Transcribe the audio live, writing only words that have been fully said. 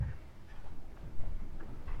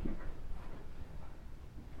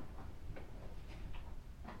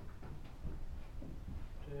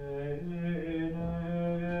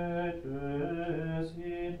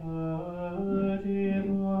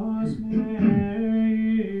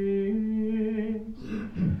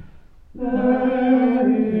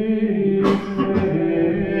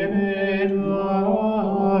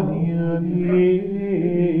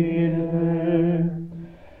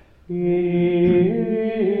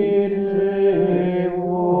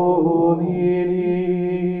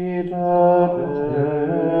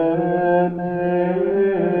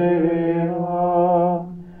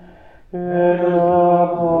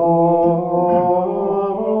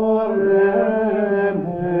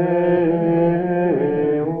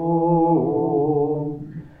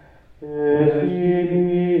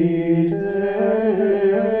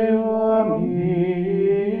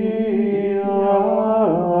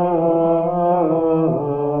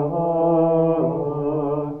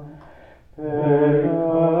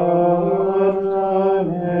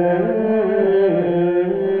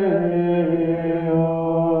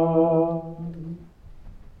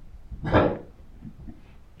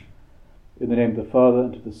In the name of the Father,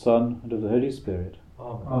 and of the Son, and of the Holy Spirit.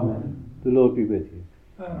 Amen. The Lord be with you.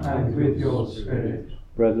 And with your spirit.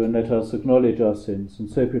 Brethren, let us acknowledge our sins, and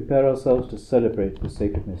so prepare ourselves to celebrate the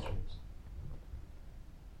sacred mysteries.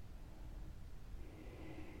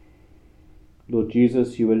 Lord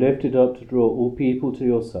Jesus, you were lifted up to draw all people to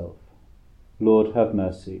yourself. Lord, have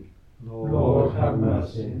mercy. Lord, have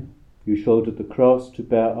mercy. You shouldered the cross to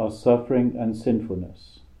bear our suffering and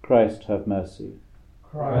sinfulness. Christ, have mercy.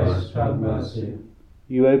 Christ, have mercy.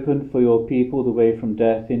 You opened for your people the way from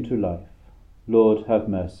death into life. Lord, have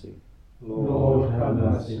mercy. Lord, have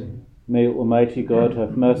mercy. May Almighty God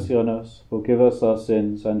have mercy on us, forgive us our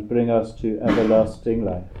sins, and bring us to everlasting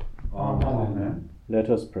life. Amen. Let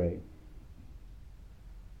us pray.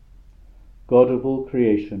 God of all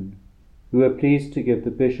creation, who were pleased to give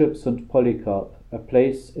the Bishop St Polycarp a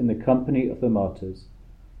place in the company of the martyrs,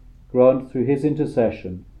 grant through his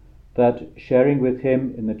intercession that, sharing with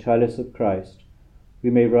him in the chalice of Christ, we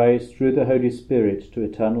may rise through the Holy Spirit to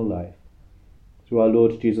eternal life. Through our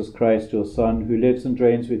Lord Jesus Christ, your Son, who lives and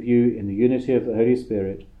reigns with you in the unity of the Holy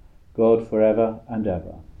Spirit, God for ever and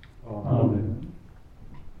ever. Amen.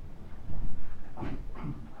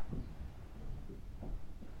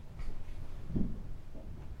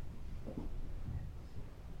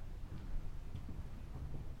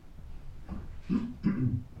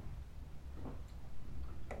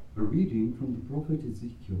 A reading from the prophet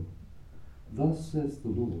Ezekiel. Thus says the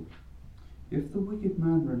Lord, if the wicked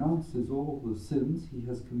man renounces all the sins he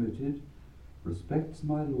has committed, respects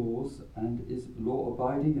my laws, and is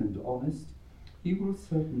law-abiding and honest, he will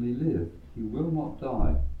certainly live, he will not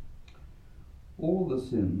die. All the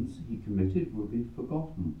sins he committed will be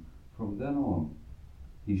forgotten from then on.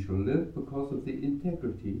 He shall live because of the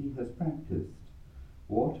integrity he has practiced.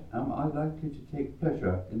 What, am I likely to take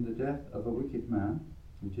pleasure in the death of a wicked man?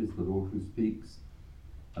 It is the Lord who speaks,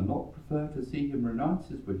 and not prefer to see him renounce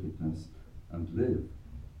his wickedness and live.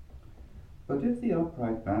 But if the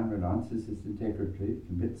upright man renounces his integrity,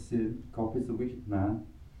 commits sin, copies the wicked man,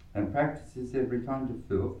 and practices every kind of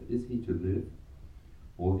filth, is he to live?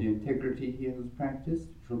 Or the integrity he has practiced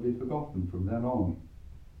shall be forgotten from then on.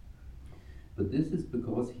 But this is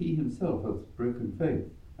because he himself has broken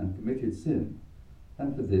faith and committed sin,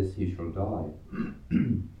 and for this he shall die.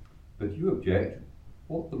 But you object,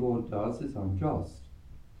 what the Lord does is unjust.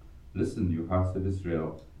 Listen, you house of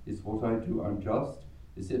Israel, is what I do unjust?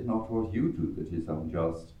 Is it not what you do that is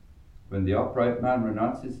unjust? When the upright man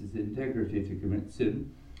renounces his integrity to commit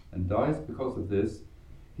sin, and dies because of this,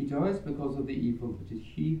 he dies because of the evil that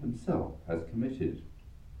he himself has committed.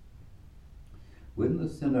 When the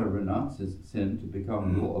sinner renounces sin to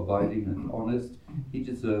become law-abiding and honest, he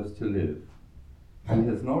deserves to live. He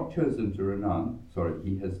has chosen to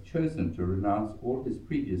renounce all his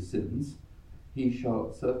previous sins. He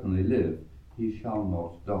shall certainly live. He shall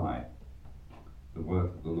not die. The word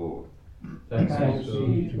of the Lord. Thanks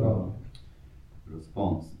be to God.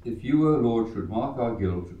 Response. If you, O Lord, should mark our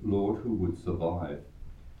guilt, Lord, who would survive?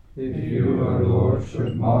 If you, O Lord,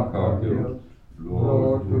 should mark our guilt,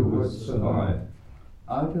 Lord, who would survive?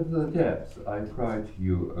 Out of the depths I cry to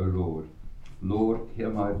you, O Lord. Lord,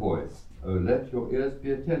 hear my voice. O let your ears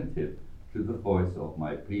be attentive to the voice of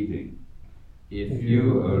my pleading. If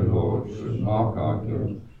you, O Lord, should mark our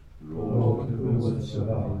guilt, Lord, who would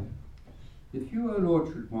survive? If you, O Lord,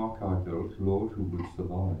 should mark our guilt, Lord, who would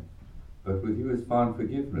survive? But with you is found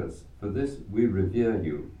forgiveness, for this we revere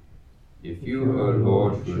you. If you, O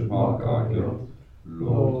Lord, should mark our guilt,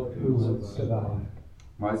 Lord, who would survive?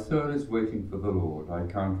 My soul is waiting for the Lord, I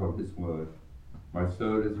count on his word. My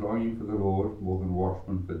soul is longing for the Lord more than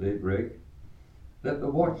watchmen for daybreak. Let the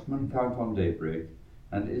watchman count on daybreak,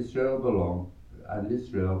 and Israel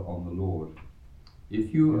on the Lord.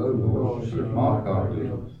 If you, O Lord, should mark our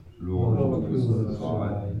guilt, Lord, who would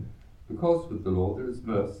survive? Because with the Lord there is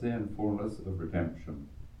mercy and fullness of redemption.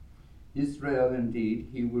 Israel indeed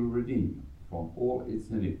he will redeem from all its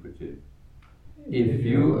iniquity. If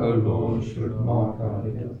you, O Lord, should mark our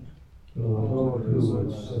guilt, Lord, who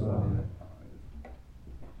would survive?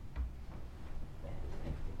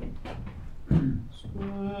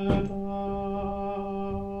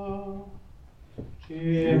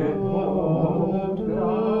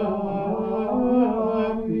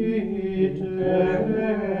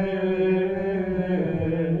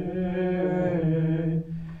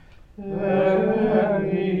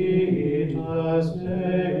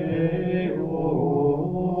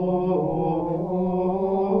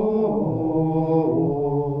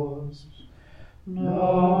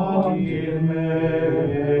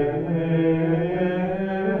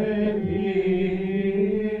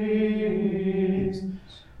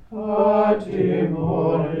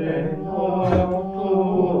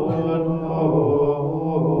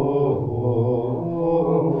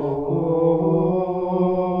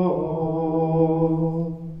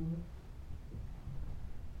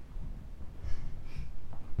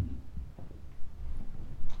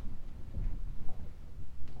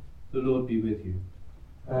 The Lord be with you.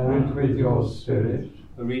 And with your spirit.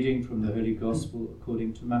 A reading from the Holy Gospel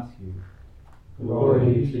according to Matthew.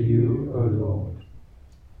 Glory to you, O Lord.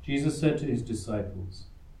 Jesus said to his disciples,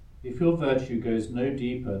 "If your virtue goes no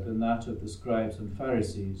deeper than that of the scribes and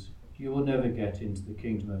Pharisees, you will never get into the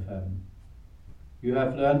kingdom of heaven. You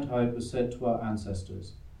have learned how it was said to our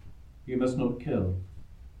ancestors, 'You must not kill,'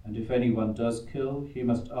 and if anyone does kill, he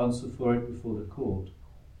must answer for it before the court.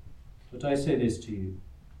 But I say this to you,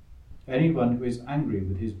 anyone who is angry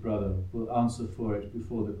with his brother will answer for it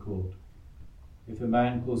before the court. If a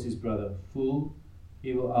man calls his brother fool,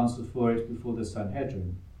 he will answer for it before the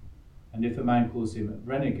Sanhedrin. And if a man calls him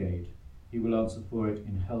renegade, he will answer for it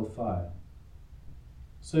in hell fire.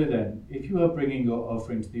 So then, if you are bringing your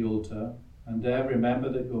offering to the altar, and there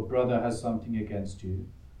remember that your brother has something against you,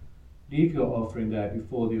 leave your offering there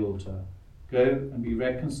before the altar, go and be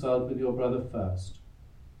reconciled with your brother first,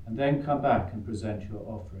 and then come back and present your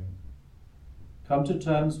offering. Come to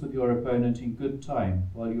terms with your opponent in good time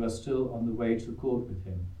while you are still on the way to court with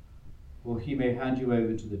him, or he may hand you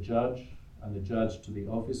over to the judge, and the judge to the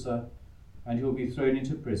officer, and you will be thrown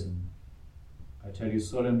into prison. I tell you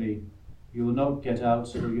solemnly, you will not get out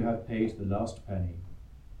till you have paid the last penny."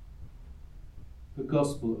 The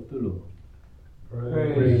Gospel of the Lord.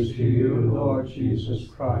 Praise to you, Lord Jesus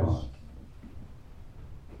Christ.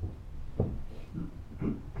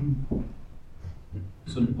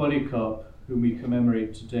 St Polycarp, whom we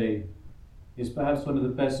commemorate today, is perhaps one of the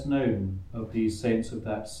best known of these saints of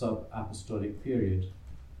that sub-apostolic period.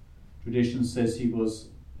 Tradition says he was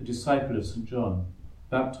a disciple of St John,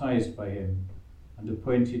 baptized by him, and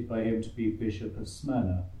appointed by him to be Bishop of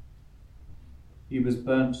Smyrna. He was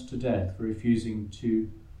burnt to death for refusing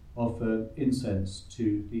to offer incense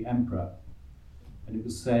to the emperor, and it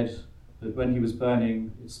was said that when he was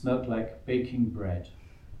burning, it smelt like baking bread,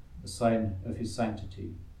 a sign of his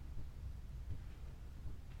sanctity.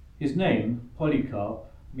 His name,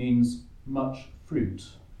 Polycarp, means much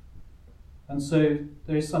fruit, and so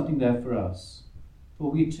there is something there for us,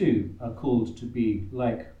 for we too are called to be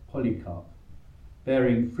like Polycarp,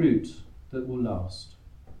 bearing fruit that will last.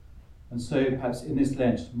 And so perhaps in this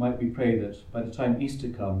Lent might we pray that by the time Easter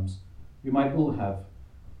comes, we might all have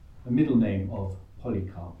a middle name of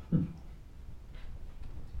Polycarp.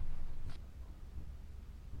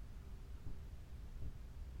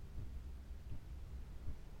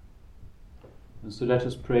 And so let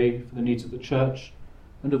us pray for the needs of the Church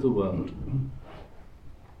and of the world.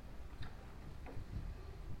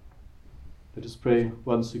 Let us pray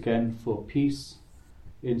once again for peace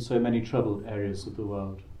in so many troubled areas of the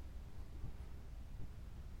world.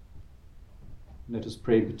 Let us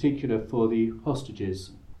pray in particular for the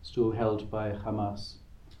hostages still held by Hamas,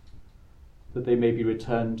 that they may be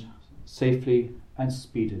returned safely and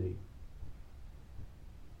speedily.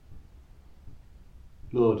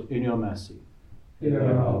 Lord, in your mercy, hear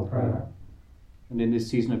our prayer. And in this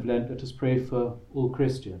season of Lent, let us pray for all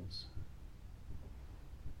Christians,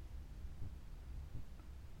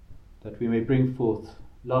 that we may bring forth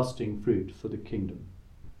lasting fruit for the kingdom.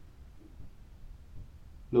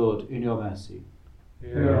 Lord, in your mercy,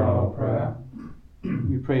 hear our prayer.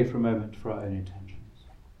 We pray for a moment for our own intentions.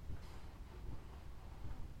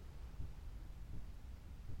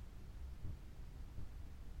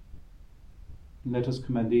 And let us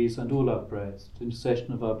commend these and all our prayers to the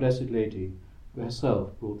intercession of our Blessed Lady, who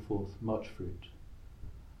herself brought forth much fruit.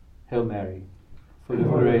 Hail Mary, full of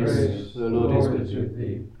grace, the Lord is with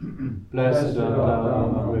thee. Blessed art thou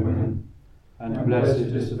among women, and blessed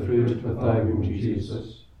is the fruit of thy womb,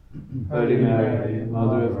 Jesus. Holy Mary,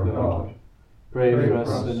 Mother of God, pray for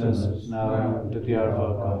us sinners, now and at the hour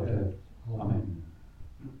of our death. Amen.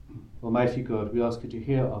 Almighty God, we ask you to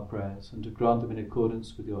hear our prayers and to grant them in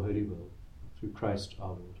accordance with your holy will, through Christ our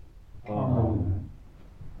Lord. Amen.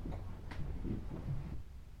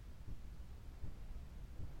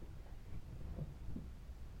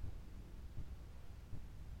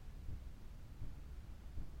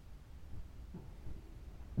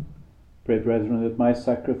 Pray, brethren, that my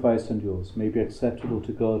sacrifice and yours may be acceptable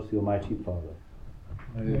to God, the Almighty Father.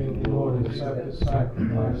 May the Lord accept the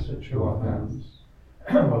sacrifice at your hands,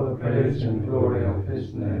 for the praise and glory of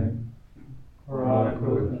his name, for our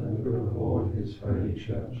good and the good of all his holy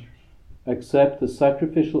church. Accept the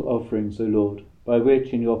sacrificial offerings, O Lord, by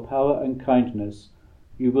which in your power and kindness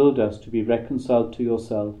you willed us to be reconciled to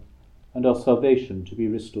yourself, and our salvation to be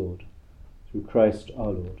restored. Through Christ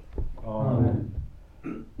our Lord. Amen.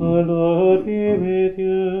 The Lord be with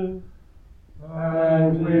you.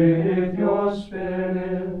 And with your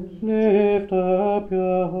spirit. Lift up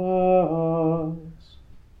your hearts.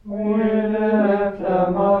 We lift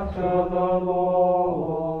them up to the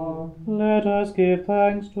Lord. us give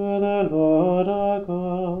thanks to the Lord our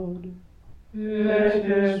God. It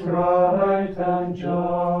is right and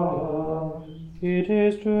just. It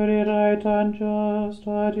is truly right and just,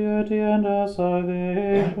 our duty and our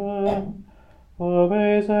salvation,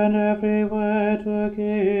 always and everywhere to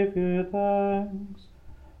give you thanks.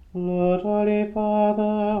 Lord, Holy Father,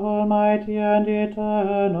 Almighty and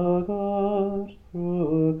eternal God,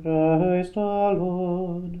 through Christ our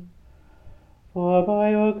Lord. For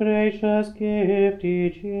by your gracious gift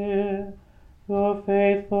each year, your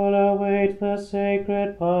faithful await the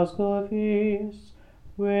sacred Paschal feasts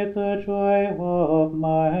with the joy of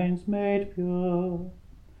minds made pure,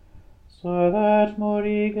 so that more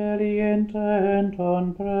eagerly intent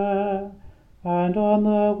on prayer and on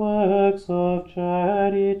the works of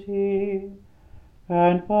charity,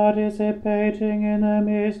 and participating in the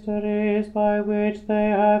mysteries by which they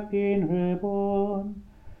have been reborn,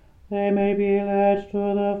 they may be led to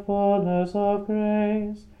the fullness of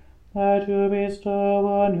grace that you bestow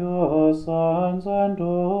on your sons and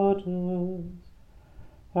daughters.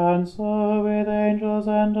 And so with angels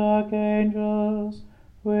and archangels,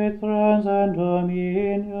 with thrones and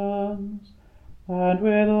dominions, and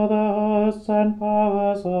with all the hosts and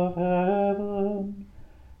powers of heaven,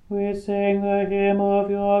 we sing the hymn of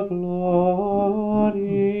your glory,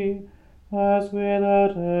 as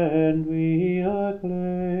without end we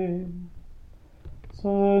acclaim.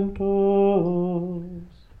 Sanctus,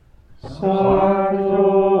 Sanctus,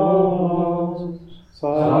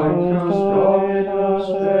 Sanctus Dominus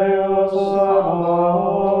Deus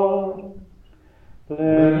Sabaoth,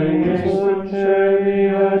 Plenius Celi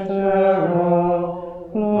et terra,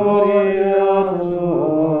 gloria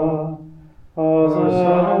tua,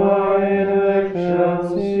 Hosanna in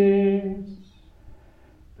excelsis,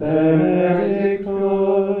 benedictus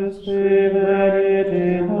qui venit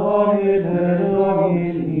in nomine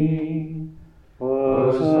Domini,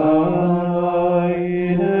 Hosanna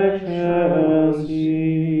in excelsis.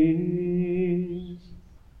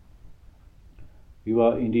 You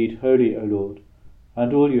are indeed holy, O Lord,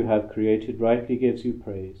 and all you have created rightly gives you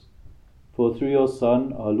praise. For through your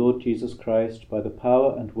Son, our Lord Jesus Christ, by the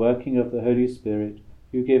power and working of the Holy Spirit,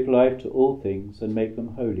 you give life to all things and make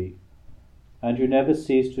them holy. And you never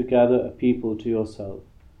cease to gather a people to yourself,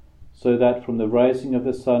 so that from the rising of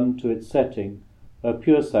the sun to its setting, a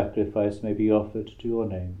pure sacrifice may be offered to your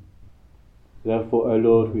name. Therefore, O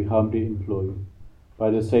Lord, we humbly implore you, by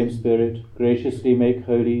the same Spirit, graciously make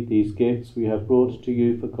holy these gifts we have brought to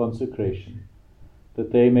you for consecration,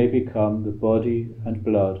 that they may become the body and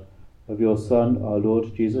blood of your Son, our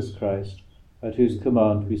Lord Jesus Christ, at whose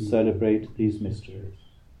command we celebrate these mysteries.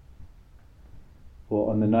 For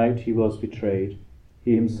on the night he was betrayed,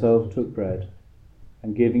 he himself took bread,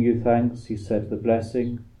 and giving you thanks, he said the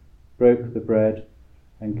blessing, broke the bread,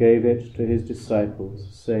 and gave it to his disciples,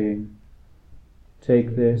 saying,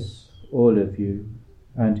 "Take this, all of you,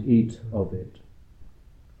 and eat of it,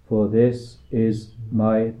 for this is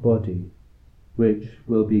my body, which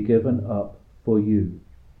will be given up for you."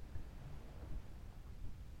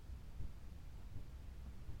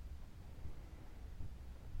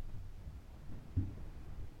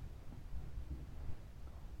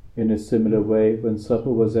 In a similar way, when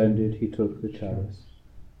supper was ended, he took the chalice,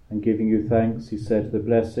 and giving you thanks, he said the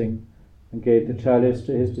blessing, and gave the chalice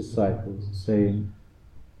to his disciples, saying,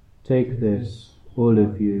 "Take this, all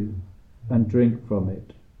of you, and drink from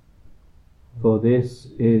it, for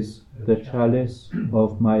this is the chalice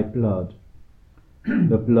of my blood,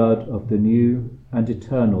 the blood of the new and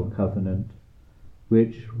eternal covenant,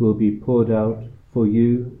 which will be poured out for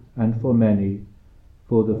you and for many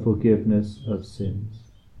for the forgiveness of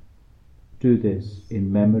sins. Do this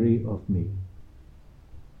in memory of me."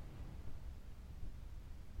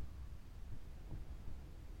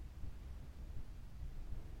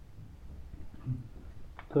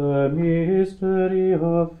 The mystery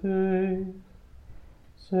of faith.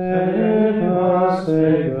 Save us,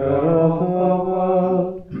 Saviour of the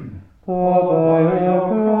world, for by your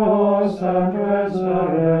cross and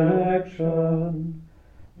resurrection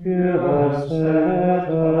you have set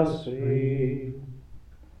us free.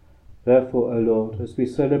 Therefore, O Lord, as we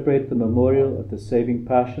celebrate the memorial of the saving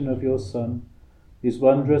passion of your Son, his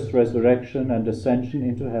wondrous resurrection and ascension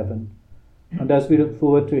into heaven, and as we look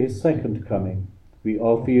forward to his second coming, we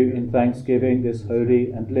offer you in thanksgiving this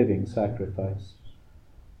holy and living sacrifice.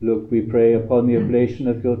 Look, we pray, upon the oblation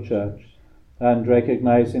of your church, and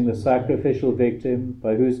recognizing the sacrificial victim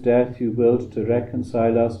by whose death you willed to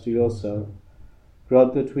reconcile us to yourself,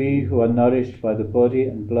 grant that we, who are nourished by the body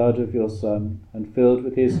and blood of your Son, and filled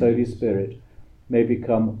with his Holy Spirit, may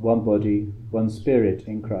become one body, one spirit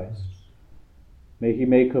in Christ. may he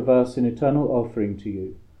make of us an eternal offering to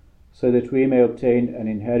you, so that we may obtain an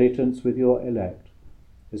inheritance with your elect,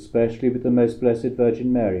 especially with the most blessed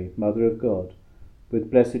Virgin Mary, Mother of God, with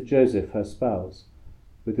blessed Joseph, her spouse,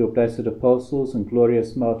 with your blessed apostles and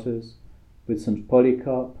glorious martyrs, with St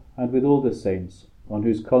Polycarp, and with all the saints, on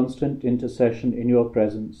whose constant intercession in your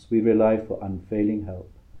presence we rely for unfailing help.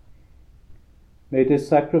 May this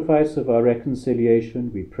sacrifice of our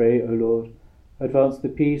reconciliation, we pray, O Lord, advance the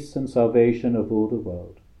peace and salvation of all the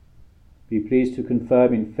world. Be pleased to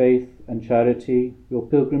confirm in faith and charity your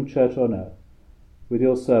pilgrim church on earth, with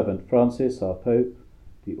your servant Francis, our Pope,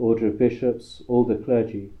 the order of bishops, all the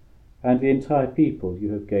clergy, and the entire people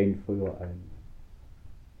you have gained for your own.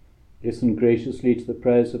 Listen graciously to the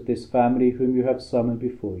prayers of this family whom you have summoned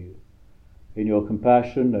before you. In your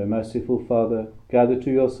compassion, O merciful Father, gather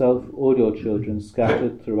to yourself all your children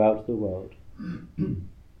scattered throughout the world.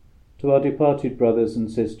 To our departed brothers and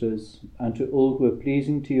sisters, and to all who are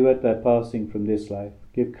pleasing to you at their passing from this life,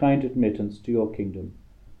 give kind admittance to your kingdom.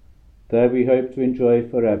 There we hope to enjoy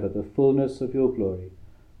forever the fullness of your glory,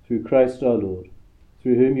 through Christ our Lord,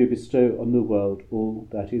 through whom you bestow on the world all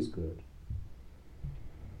that is good.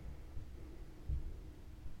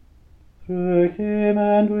 Through him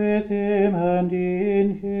and with him and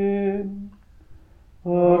in him,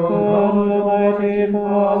 O God, Almighty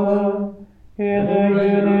Father, in the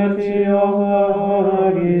unity of the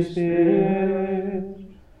Holy Spirit,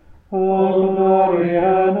 all glory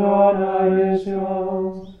and honor is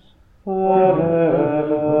yours, forever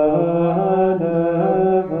and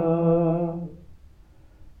ever.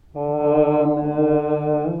 Amen.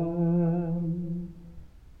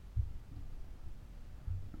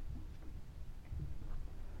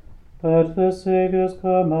 At the Saviour's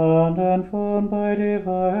command and formed by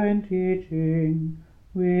divine teaching,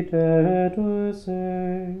 we dare to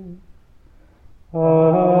say,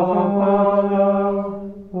 Our Father,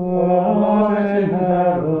 who art in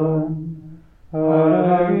heaven,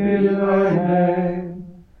 hallowed be thy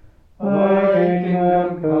name. Thy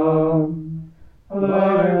kingdom come,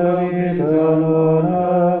 thy will be done on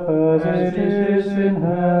earth as it is in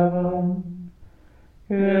heaven.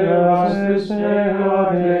 Give us this day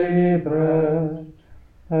our daily bread,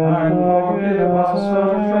 and forgive us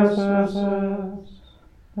our trespasses,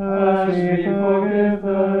 as we forgive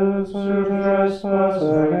those who trespass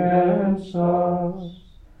against us.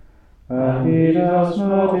 And lead us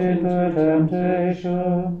not into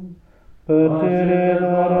temptation, but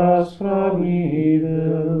deliver us from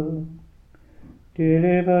evil.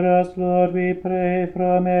 Deliver us, Lord, we pray,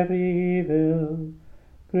 from every evil.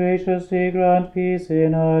 Graciously grant peace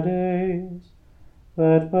in our days,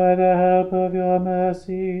 that by the help of your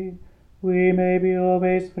mercy we may be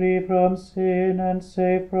always free from sin and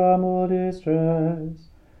safe from all distress,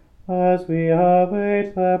 as we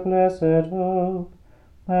await the blessed hope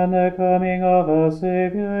and the coming of our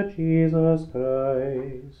Saviour Jesus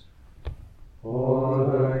Christ. For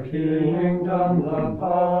the kingdom, the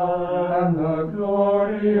power, and the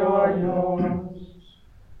glory are yours,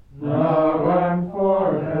 now and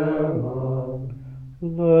forever.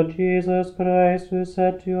 Lord Jesus Christ, who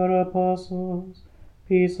said to your apostles,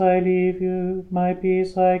 Peace I leave you, my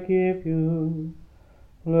peace I give you,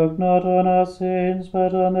 look not on our sins,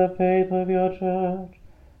 but on the faith of your church,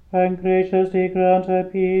 and graciously grant her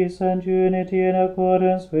peace and unity in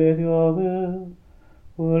accordance with your will,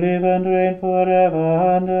 who live and reign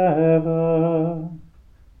forever and ever.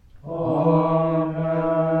 Amen.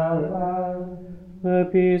 The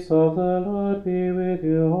peace of the Lord be with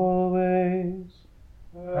you always.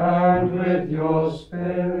 And with your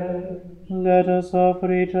spirit. Let us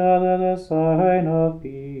offer each other the sign of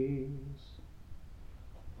peace.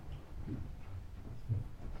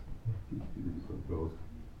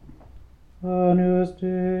 Agnus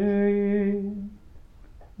Dei,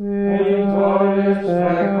 victorious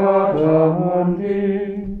peccator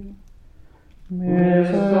mundi,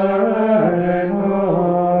 miserere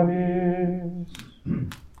nobis.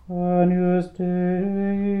 Agnus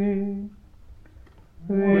Dei,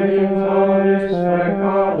 victorious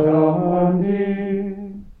peccator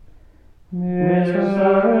mundi,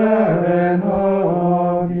 miserere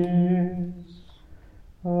nobis.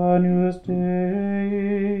 Agnus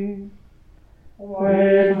Dei,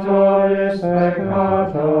 victorious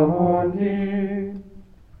peccator mundi,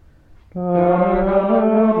 dona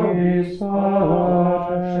nobis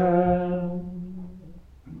pacem.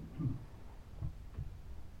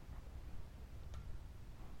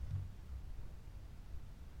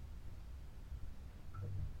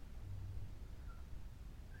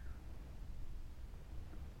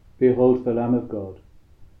 Behold the Lamb of God.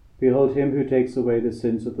 Behold him who takes away the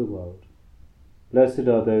sins of the world. Blessed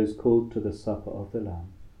are those called to the supper of the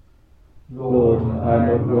Lamb. Lord, I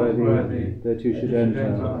am not worthy that you should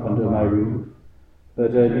enter under my roof,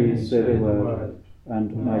 but only say the word,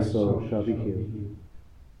 and my soul shall be healed.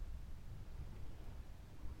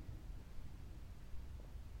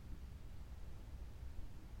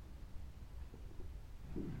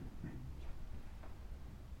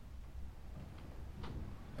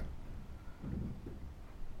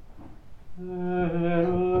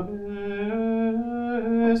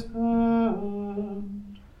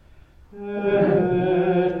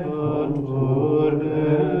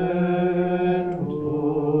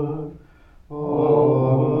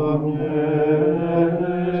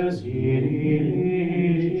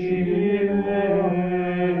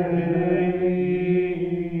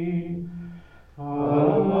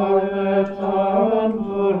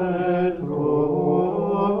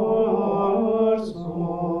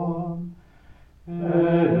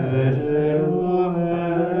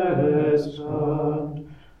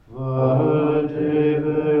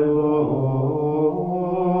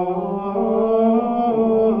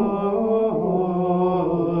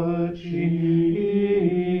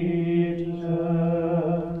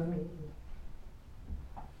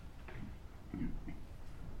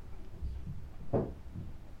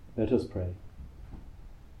 Let us pray.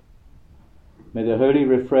 May the holy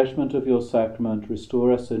refreshment of your sacrament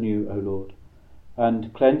restore us anew, O Lord,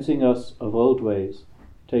 and, cleansing us of old ways,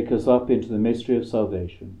 take us up into the mystery of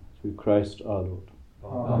salvation, through Christ our Lord.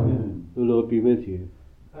 Amen. The Lord be with you.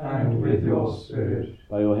 And with your spirit.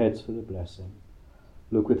 By your heads for the blessing.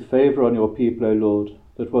 Look with favour on your people, O Lord,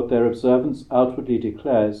 that what their observance outwardly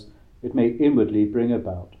declares, it may inwardly bring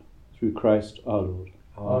about, through Christ our Lord.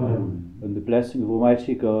 Amen. And the blessing of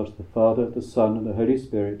Almighty God, the Father, the Son, and the Holy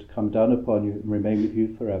Spirit come down upon you and remain with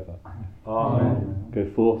you forever. Amen. Go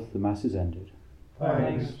forth, the Mass is ended.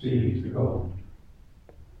 Thanks be to God.